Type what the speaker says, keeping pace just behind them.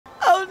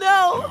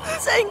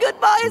Saying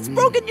goodbye has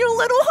broken your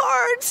little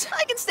heart.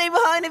 I can stay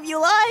behind if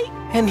you like.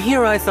 And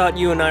here I thought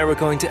you and I were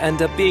going to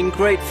end up being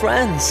great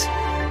friends.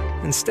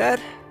 Instead,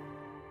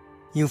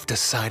 you've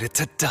decided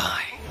to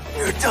die.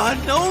 You're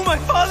done? No, my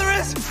father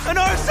is an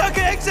Arasaka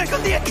exec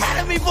on the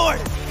Academy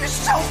Board! You're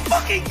so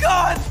fucking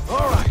gone!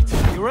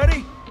 Alright, you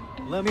ready?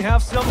 Let me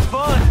have some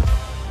fun!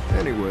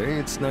 Anyway,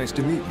 it's nice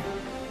to meet you.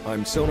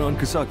 I'm Sonon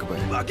Kusakabe.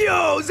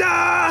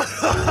 Makyoza!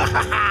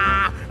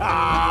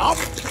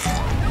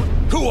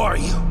 Who are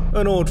you?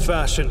 An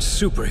old-fashioned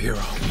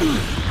superhero.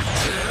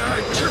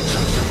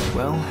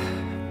 Well,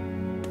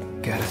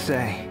 gotta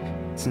say,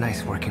 it's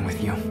nice working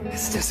with you.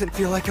 This doesn't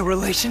feel like a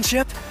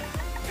relationship.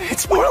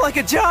 It's more like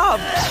a job.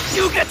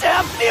 You get to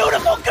have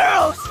beautiful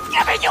girls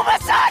giving you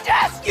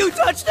massages! You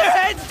touch their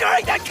heads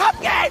during the cup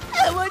game!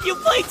 And when you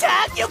play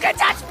tag, you can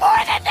touch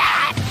more than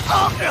that!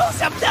 All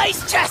girls have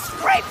nice chests,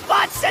 great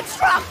butts, and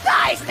strong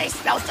thighs! They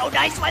smell so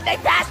nice when they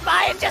pass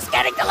by, and just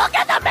getting to look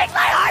at them makes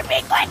my heart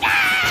beat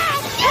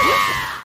quicker!